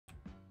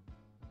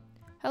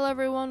Hello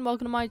everyone,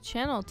 welcome to my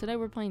channel. Today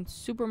we're playing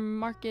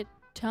Supermarket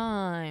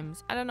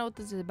Times. I don't know what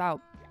this is about,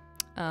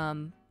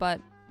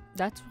 but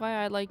that's why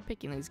I like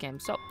picking these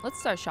games. So let's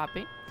start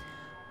shopping.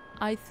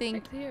 I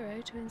think Click the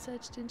arrow to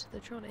insert it into the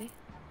trolley.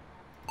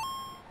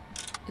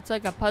 it's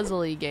like a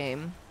puzzly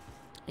game,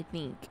 I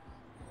think.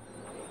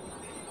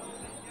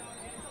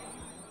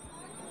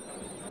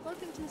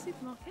 Welcome to the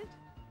supermarket.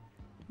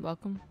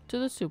 Welcome to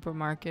the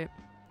supermarket.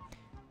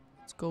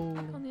 Let's go.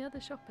 Click on the other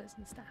shoppers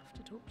and staff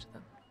to talk to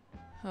them.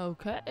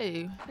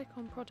 Okay. Click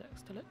on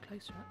products to look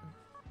closer at them.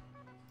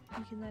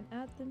 You can then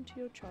add them to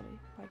your trolley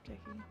by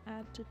clicking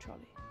Add to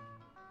Trolley.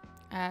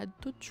 Add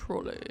to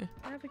trolley.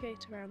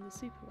 Navigate around the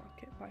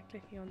supermarket by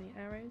clicking on the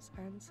arrows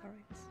and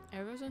signs.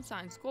 Arrows and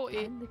signs. Go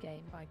in. End the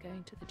game by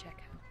going to the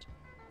checkout.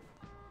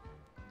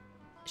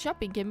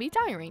 Shopping can be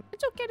tiring.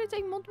 It's okay to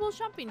take multiple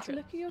shopping To trips.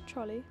 look at your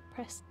trolley,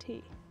 press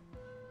T.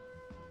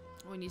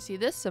 When you see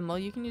this symbol,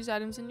 you can use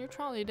items in your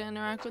trolley to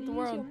interact with the To use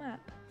world. your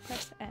map,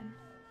 press N.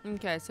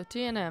 Okay, so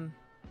T and M.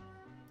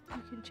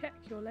 You can check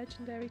your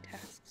legendary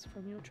tasks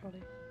from your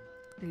trolley.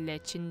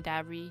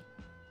 Legendary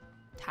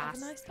Have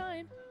task. a nice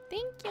time.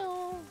 Thank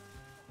you.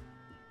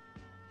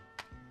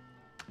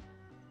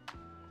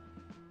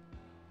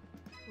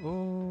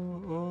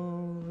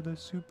 Oh, the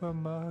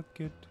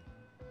supermarket.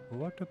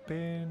 What a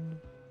pain.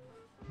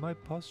 My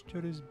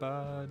posture is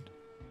bad.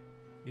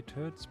 It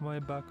hurts my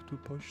back to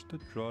push the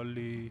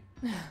trolley.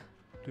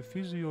 The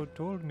physio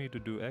told me to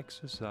do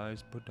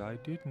exercise, but I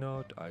did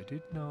not.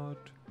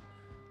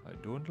 I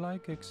don't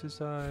like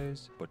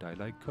exercise, but I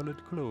like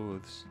colored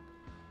clothes.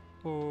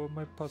 Oh,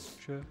 my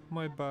posture,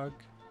 my back,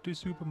 the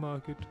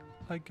supermarket.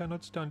 I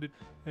cannot stand it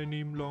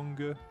any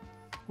longer.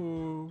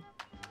 Oh.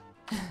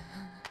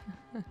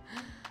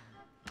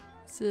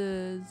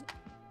 Says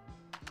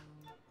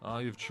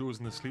You've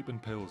chosen the sleeping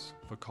pills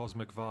for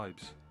cosmic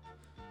vibes.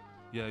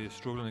 Yeah, you're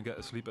struggling to get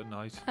to sleep at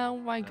night. oh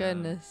my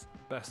goodness.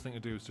 Best thing to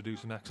do is to do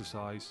some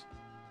exercise,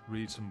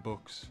 read some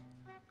books,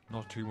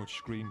 not too much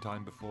screen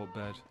time before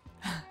bed.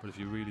 But if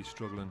you're really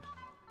struggling,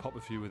 pop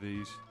a few of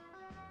these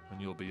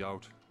and you'll be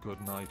out. Good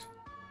night.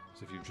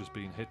 As if you've just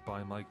been hit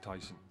by Mike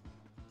Tyson.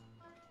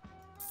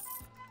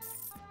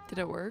 Did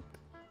it work?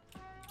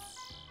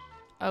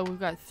 Oh, we've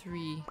got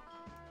 3.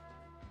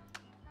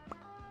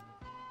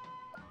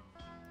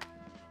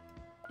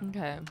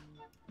 Okay.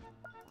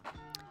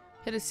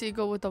 Hit a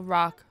seagull with a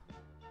rock.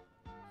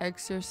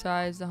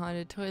 Exercise the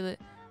haunted toilet.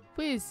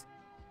 Please.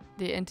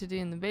 The entity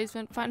in the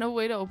basement. Find a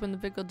way to open the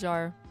pickle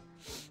jar.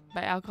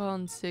 Buy alcohol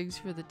and cigs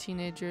for the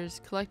teenagers.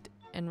 Collect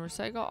and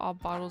recycle all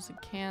bottles and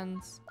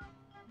cans.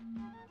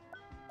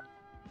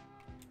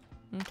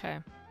 Okay.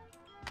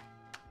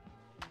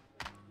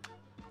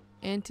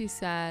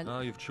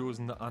 Anti-sad. You've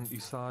chosen the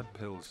anti-sad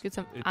pills. Get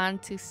some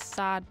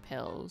anti-sad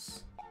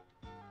pills.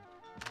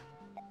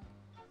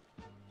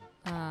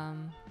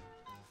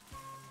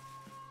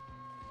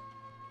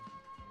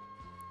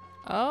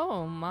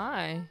 Oh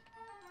my.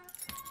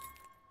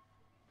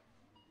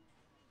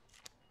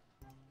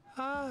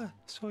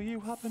 So you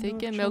happen Thick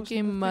to have and Milky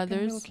chosen the Thick and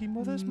Mothers Milky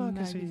Mothers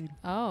magazine.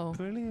 Oh.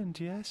 Brilliant,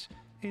 yes.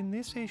 In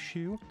this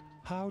issue,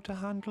 how to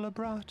handle a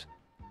brat.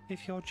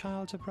 If your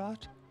child's a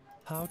brat,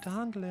 how to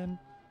handle him.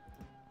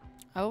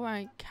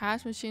 Alright,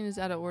 cash machine is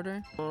out of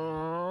order.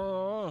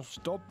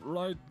 Stop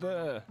right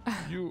there.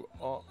 You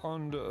are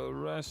under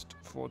arrest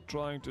for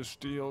trying to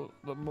steal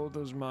the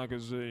Mother's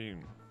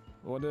magazine.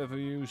 Whatever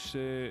you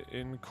say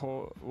in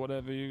court,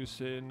 whatever you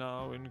say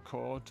now in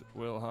court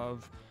will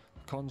have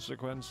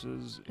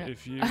consequences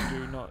if you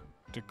do not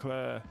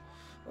declare.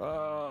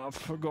 I've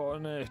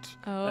forgotten it.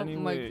 Oh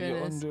anyway, my you're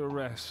goodness. under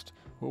arrest.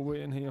 We're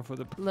waiting here for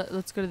the...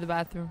 Let's go to the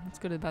bathroom. Let's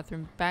go to the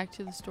bathroom. Back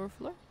to the store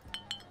floor.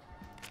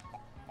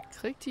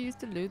 Click to use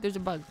the loot. There's a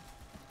bug.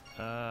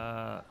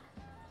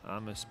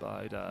 I'm a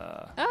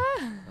spider. Ah!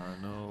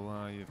 I know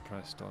why you've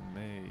pressed on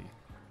me.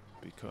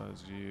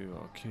 Because you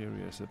are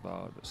curious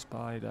about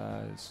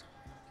spiders.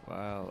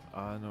 Well,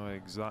 I know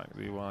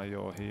exactly why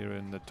you're here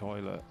in the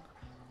toilet.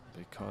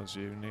 Because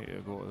you need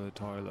to go to the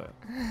toilet.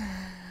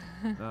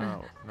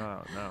 Now.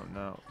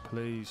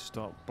 Please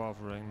stop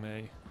bothering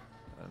me.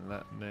 And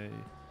let me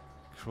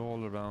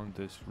crawl around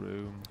this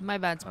room. My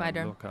bad,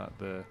 spider. And look at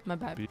the... My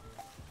bad.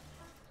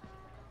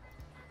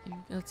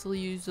 Let's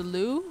use the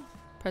loo.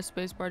 Press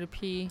spacebar to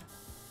pee.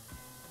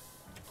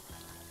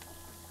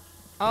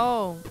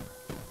 Oh.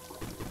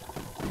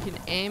 You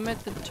can aim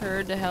at the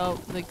turd to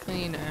help the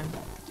cleaner.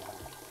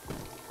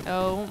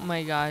 Oh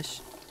my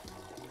gosh.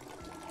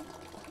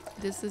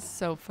 This is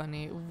so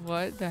funny.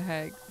 What the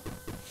heck?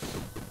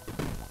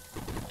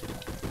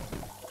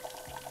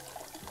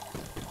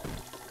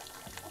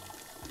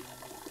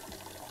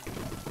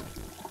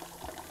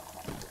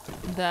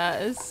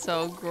 That is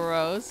so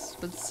gross,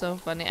 but so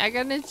funny. I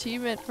got an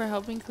achievement for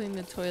helping clean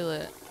the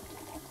toilet.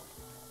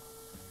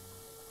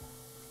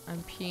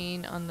 I'm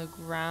peeing on the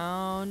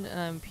ground and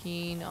I'm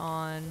peeing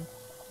on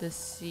the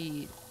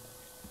seat.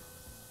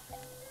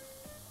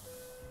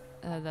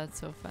 That's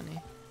so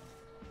funny.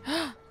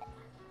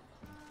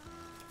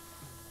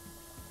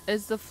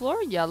 Is the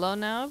floor yellow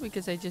now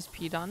because I just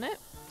peed on it?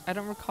 I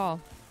don't recall.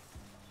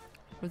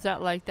 Was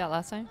that like that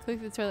last time?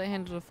 Click the toilet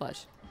handle to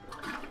flush.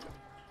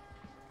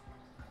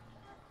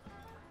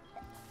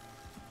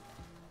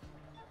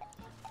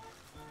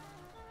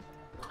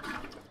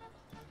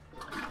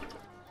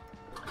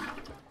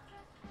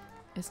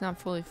 It's not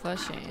fully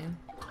flushing.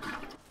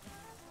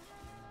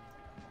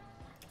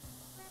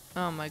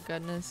 Oh my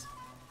goodness.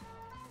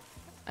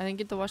 I didn't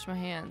get to wash my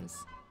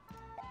hands.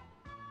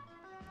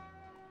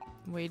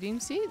 Waiting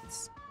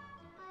seats.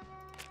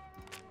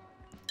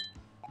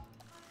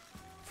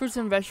 Fruits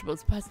and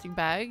vegetables, plastic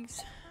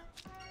bags.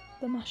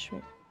 The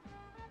mushroom.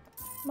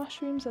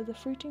 Mushrooms are the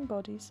fruiting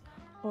bodies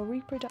or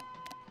reproductive.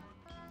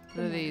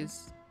 What are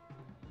these?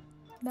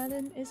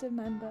 Melon is a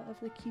member of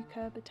the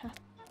cucurbitaceae.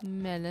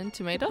 Melon,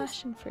 tomatoes?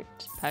 Passion fruit.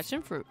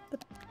 Passion fruit.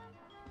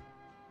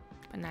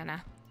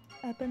 Banana.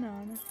 A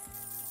banana.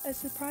 As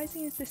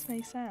surprising as this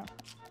may sound,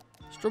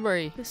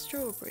 Strawberry. the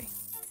strawberry.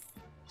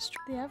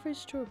 The average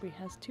strawberry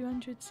has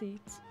 200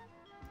 seeds.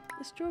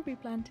 The strawberry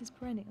plant is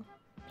perennial.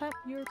 Plant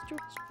Europe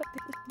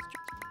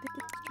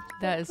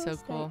That is so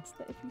cool.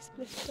 That if you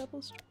split a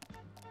double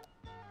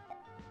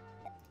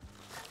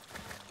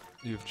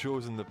You've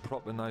chosen the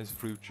proper nice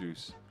fruit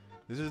juice.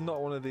 This is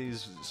not one of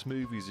these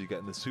smoothies you get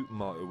in the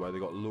supermarket where they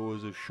got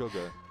loads of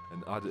sugar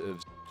and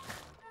additives.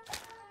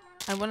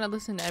 I want to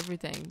listen to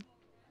everything,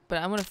 but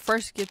I want to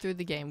first get through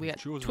the game. We got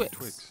Chosen Twix.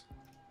 Twix.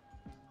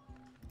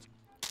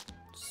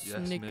 Yes,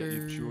 mate, Snickers.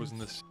 you've chosen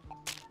this.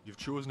 You've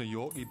chosen a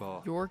Yorkie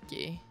bar.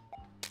 Yorkie.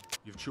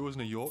 You've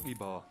chosen a Yorkie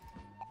bar.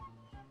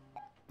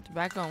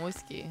 Tobacco and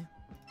whiskey.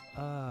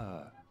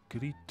 Ah,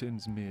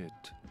 greetings, mate.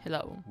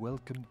 Hello.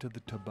 Welcome to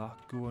the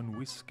tobacco and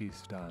whiskey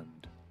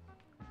stand.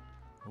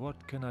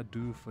 What can I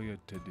do for you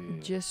today?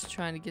 Just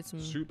trying to get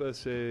some. Super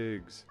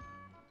Cigs.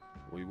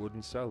 We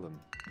wouldn't sell them.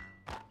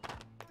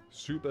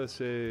 Super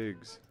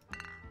Cigs.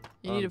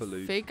 You need a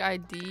Unbelief. fake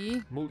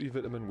ID.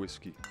 Multivitamin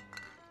whiskey.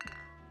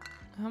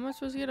 How am I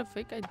supposed to get a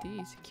fake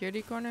ID?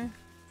 Security corner?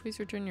 Please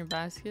return your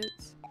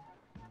baskets.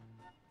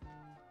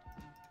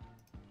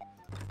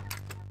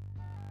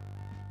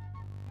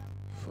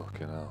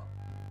 Fucking hell.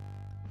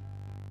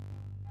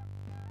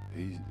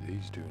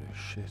 He's doing his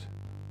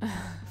shit.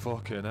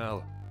 Fucking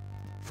hell.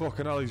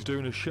 Fucking hell, he's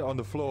doing his shit on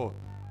the floor.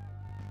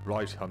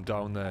 Right, I'm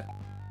down there.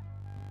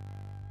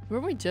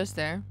 Weren't we just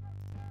there?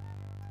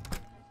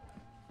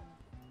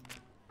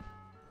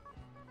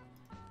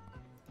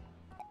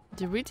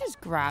 Did we just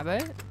grab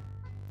it?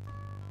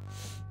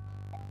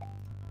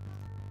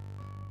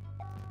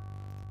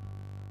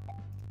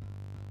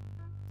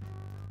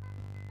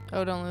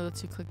 Oh, it only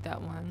lets you click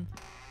that one.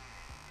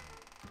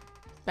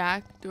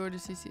 Back door to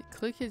CC.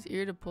 Click his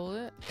ear to pull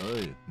it.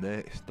 Oh,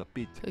 next, stop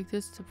it. Click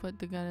this to put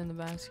the gun in the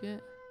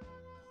basket.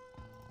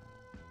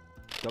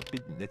 Stop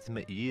it, that's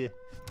my ear.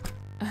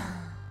 Let's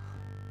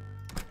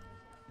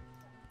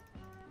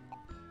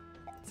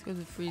go to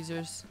the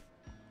freezers.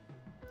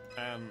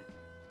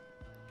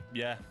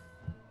 Yeah,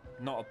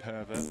 not a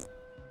pervert.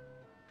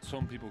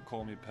 Some people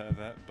call me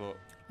pervert, but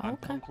I'm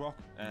Okay. punk rock.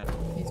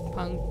 He's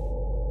punk.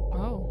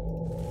 Oh.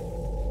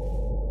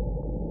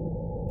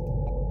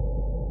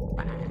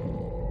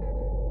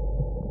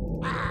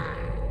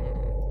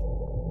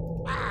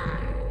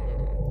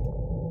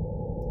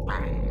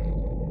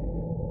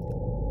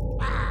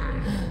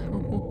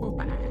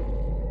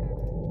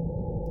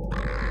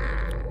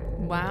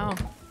 Wow.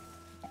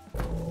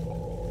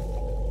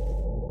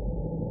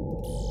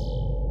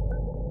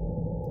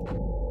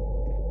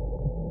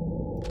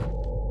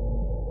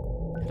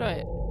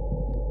 Right.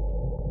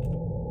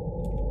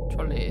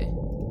 Trolley.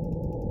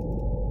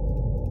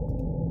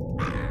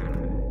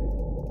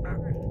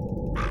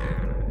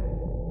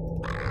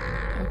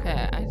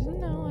 Okay, I didn't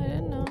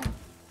know.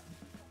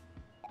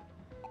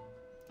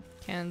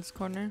 Cans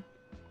corner.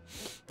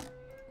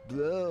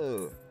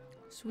 Blow.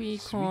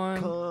 Sweet Sweet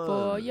corn corn.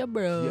 for your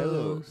bros.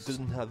 Yellow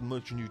doesn't have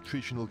much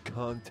nutritional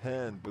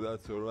content, but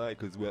that's alright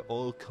because we're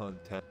all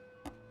content.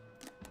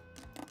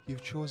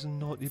 You've chosen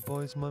naughty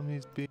boys,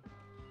 mummy's big.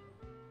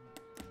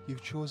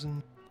 You've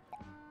chosen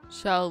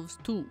Shelves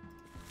too.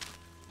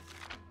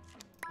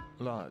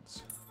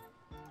 lads.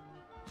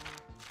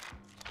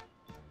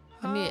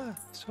 I need-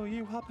 So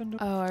you happen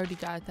to Oh, I already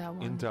got that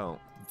one. in town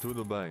to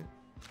the bank,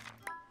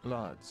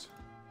 lads.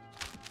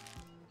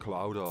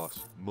 Cloud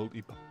arse,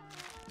 multi.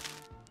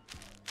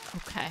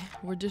 Okay,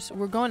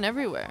 we're going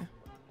everywhere.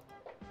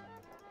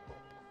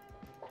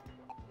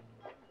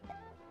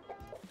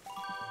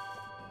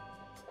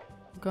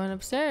 We're going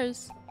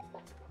upstairs.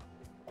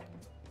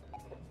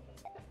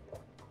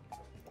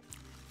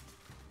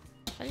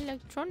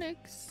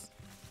 Electronics.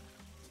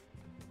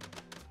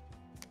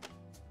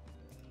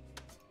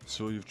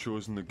 So you've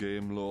chosen the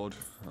game, Lord.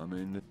 I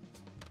mean,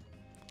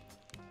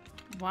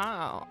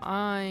 Wow,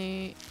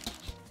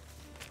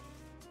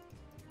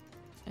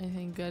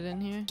 anything good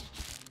in here?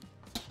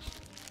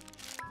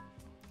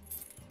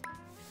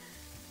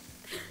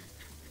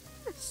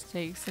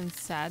 Steaks and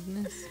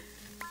sadness.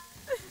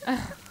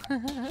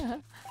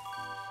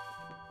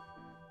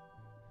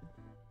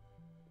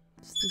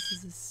 This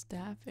is a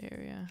staff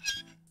area.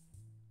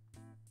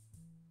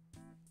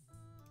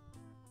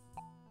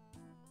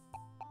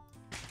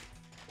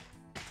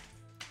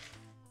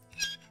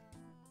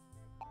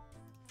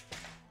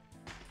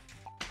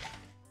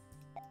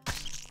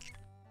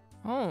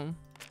 home.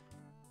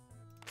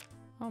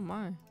 Oh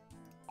my.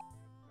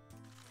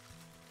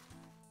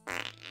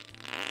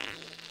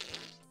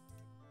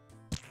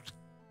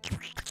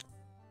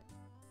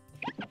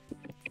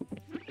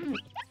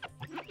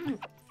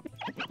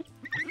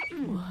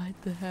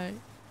 What the heck?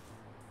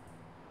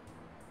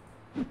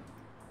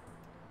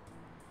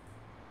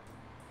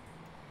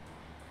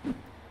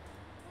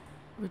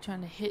 We're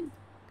trying to hit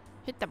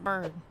the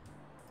bird.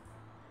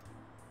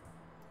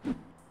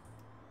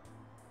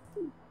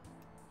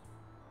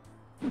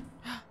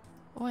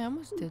 Oh, I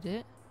almost did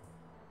it.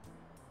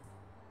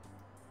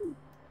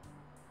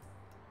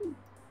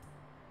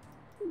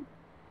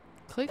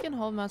 Click and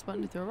hold mouse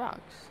button to throw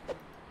rocks.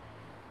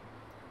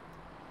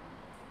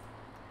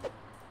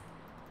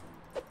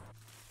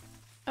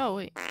 Oh,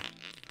 wait.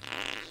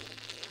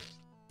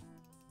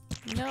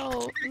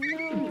 No,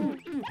 no.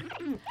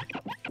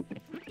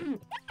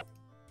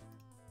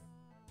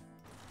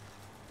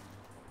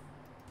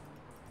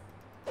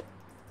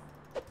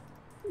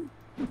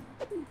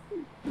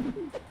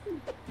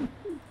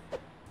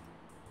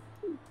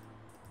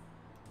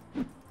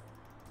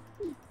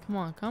 Come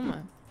on, come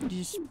on. You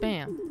just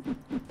spam.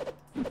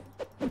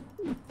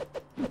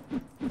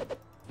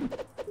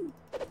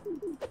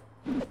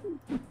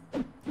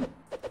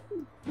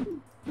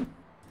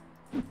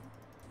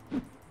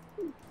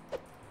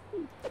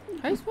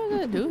 How are you supposed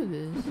to do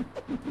this?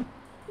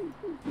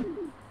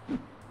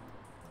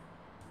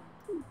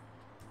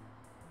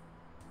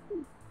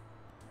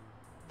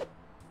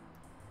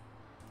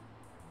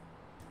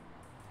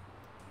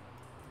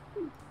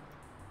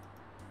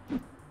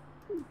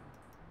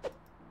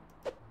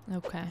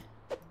 Okay.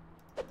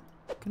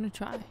 Gonna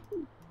try.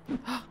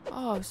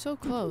 Oh, so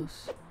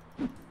close.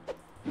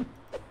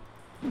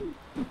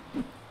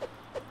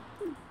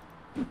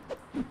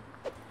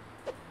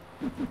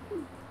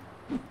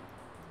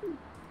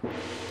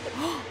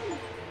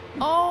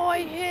 Oh, I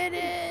hit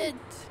it!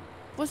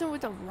 Wasn't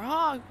with a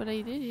rock, but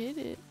I did hit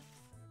it.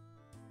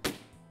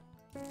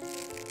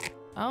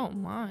 Oh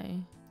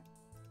my.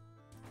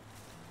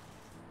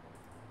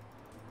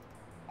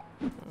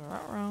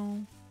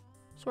 Uh-oh.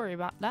 Sorry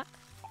about that.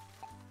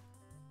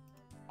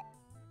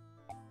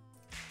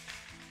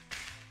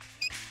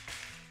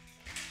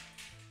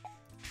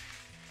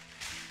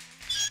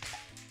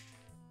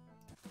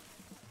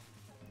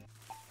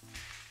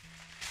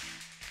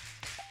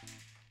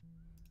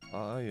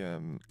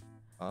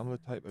 I'm the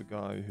type of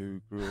guy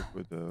who grew up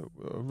with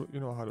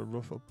had a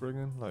rough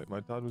upbringing. Like my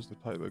dad was the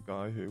type of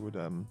guy who would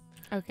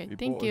Okay, he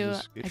thank bought you.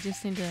 us I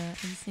just need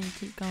to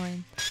keep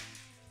going,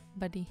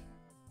 buddy.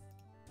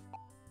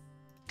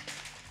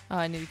 Oh,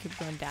 I need to keep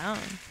going down.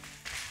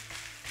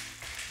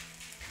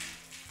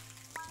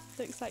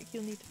 Looks like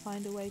you'll need to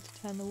find a way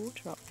to turn the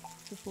water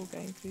off before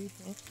going through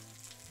here.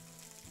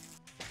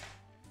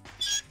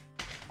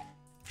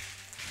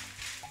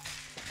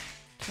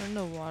 Turn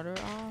the water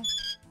off.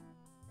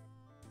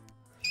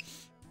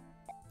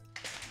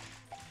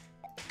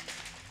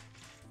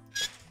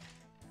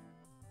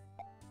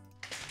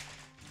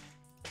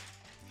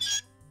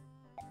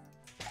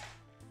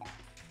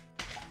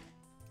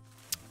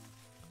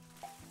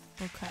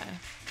 Okay.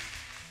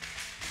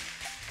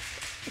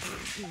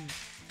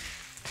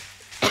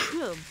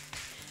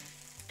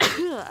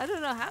 I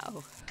don't know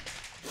how.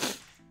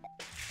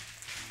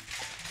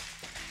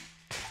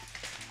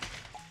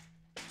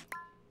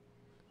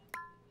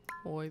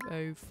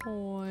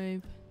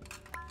 $505.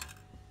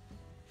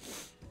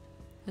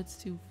 Let's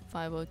do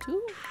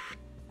 502.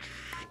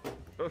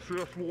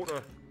 SCS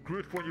water.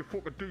 Great when you're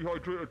fucking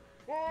dehydrated.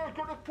 Oh,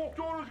 get the fuck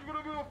down. It's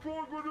gonna be a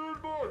 5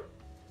 minute, man.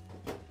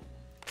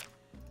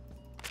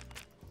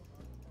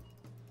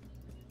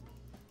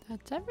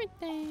 That's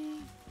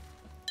everything.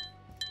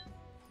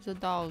 There's a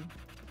dog.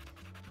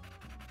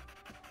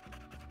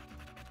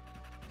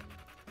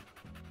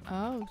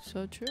 Oh,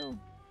 so true.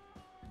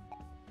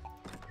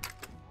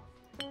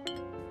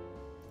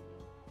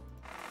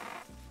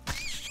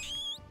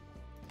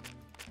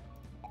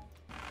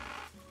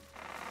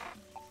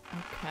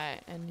 Okay,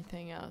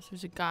 anything else?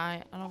 There's a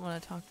guy. I don't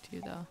want to talk to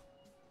you though.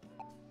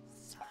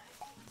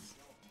 Silence.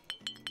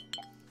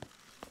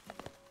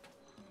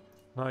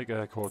 Night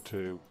Aircore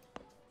 2.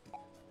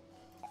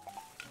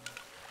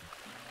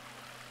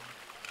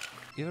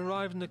 You've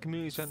arrived in the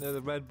community centre of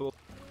the Red Bull.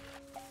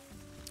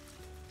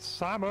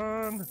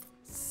 Salmon!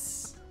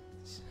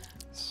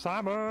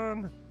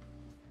 Salmon!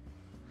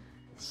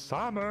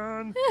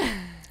 Salmon!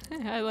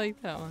 I like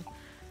that one.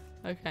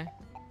 Okay.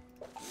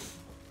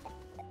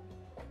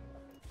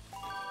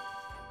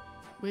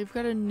 We've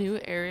got a new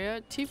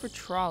area. T for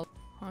trolley.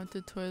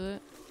 Haunted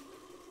toilet.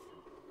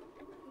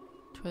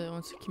 Toilet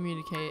wants to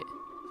communicate.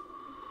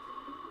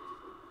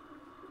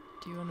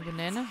 Do you want a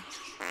banana?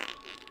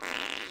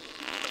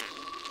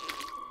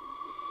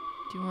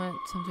 Do you want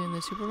something in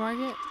the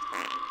supermarket?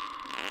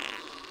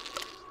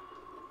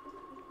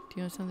 Do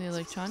you want something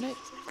electronic?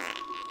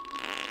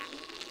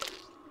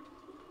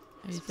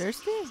 Are you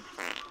thirsty?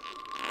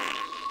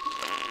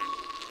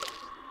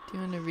 Do you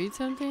want to read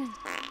something?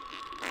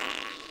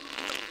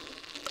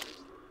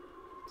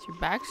 Is your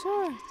back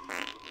sore?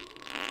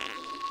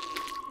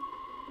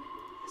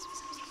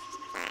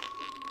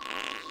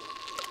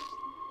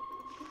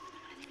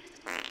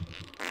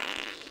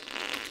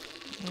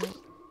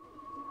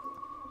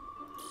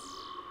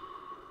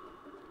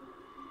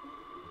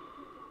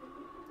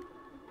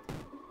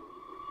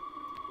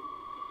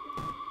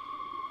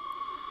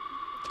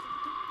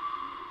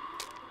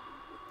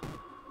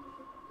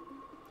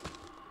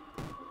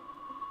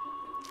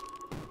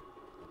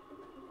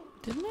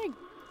 Didn't I?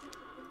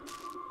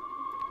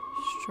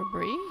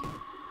 Strawberry?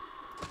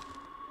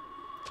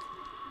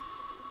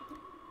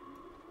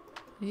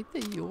 I need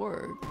the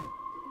York.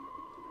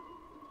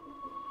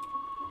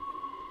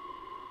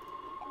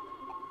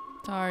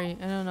 Sorry,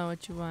 I don't know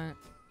what you want.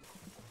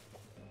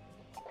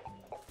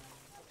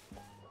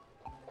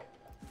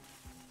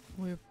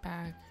 We're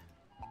back.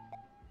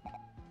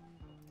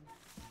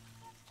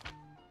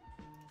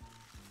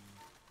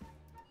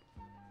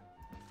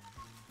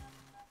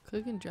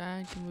 Click and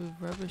drag to move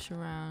rubbish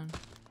around.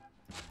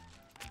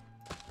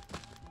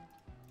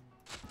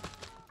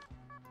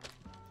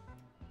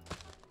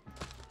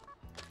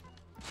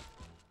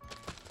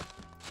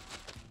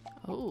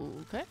 Oh,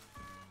 okay.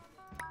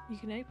 You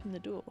can open the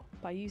door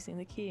by using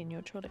the key in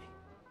your trolley.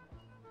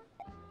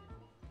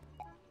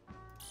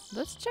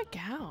 Let's check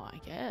out, I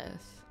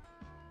guess.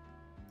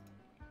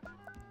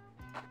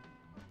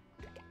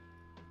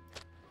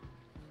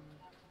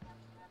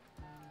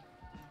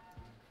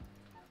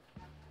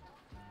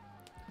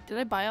 Did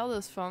I buy all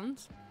those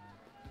phones?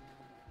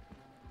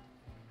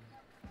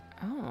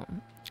 Oh,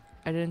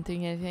 I didn't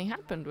think anything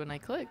happened when I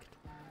clicked.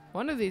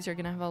 One of these are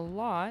gonna have a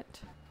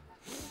lot.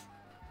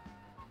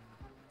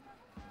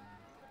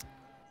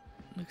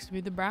 Looks to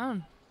be the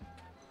brown.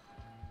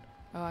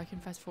 Oh, I can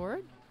fast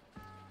forward?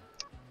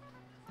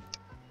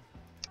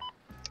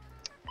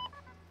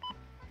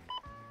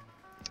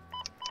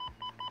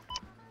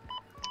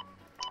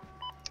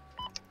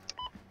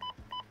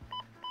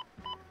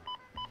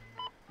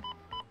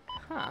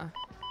 Huh.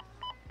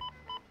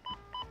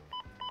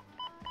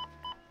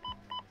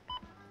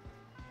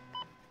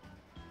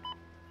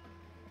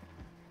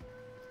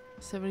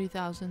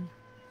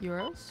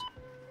 €70,000.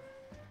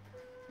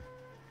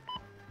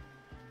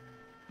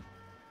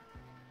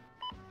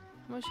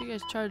 How much you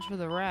guys charge for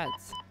the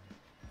rats?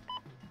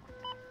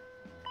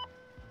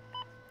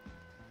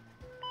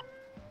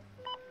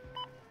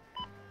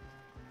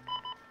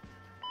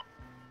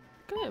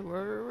 Good,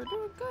 we're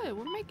doing good.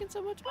 We're making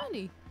so much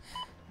money.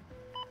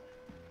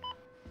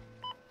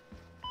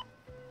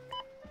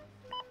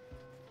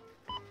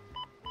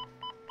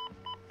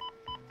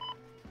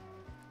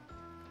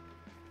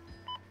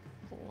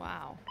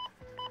 Wow.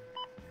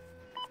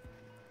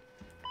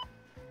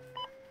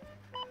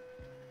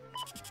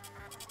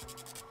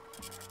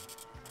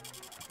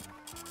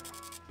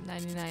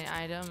 $99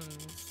 items.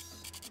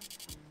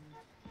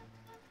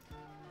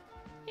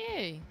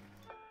 Yay.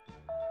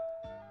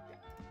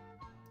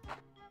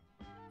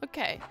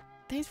 Okay,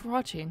 thanks for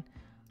watching.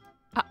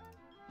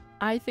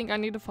 I think I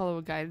need to follow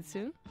a guide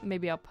soon.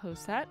 Maybe I'll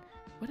post that.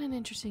 What an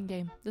interesting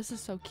game. This is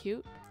so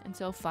cute and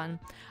so fun.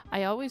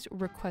 I always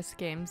request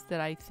games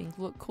that I think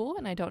look cool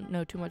and I don't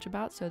know too much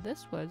about, so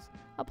this was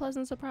a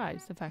pleasant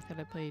surprise. The fact that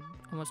I played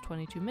almost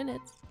 22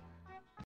 minutes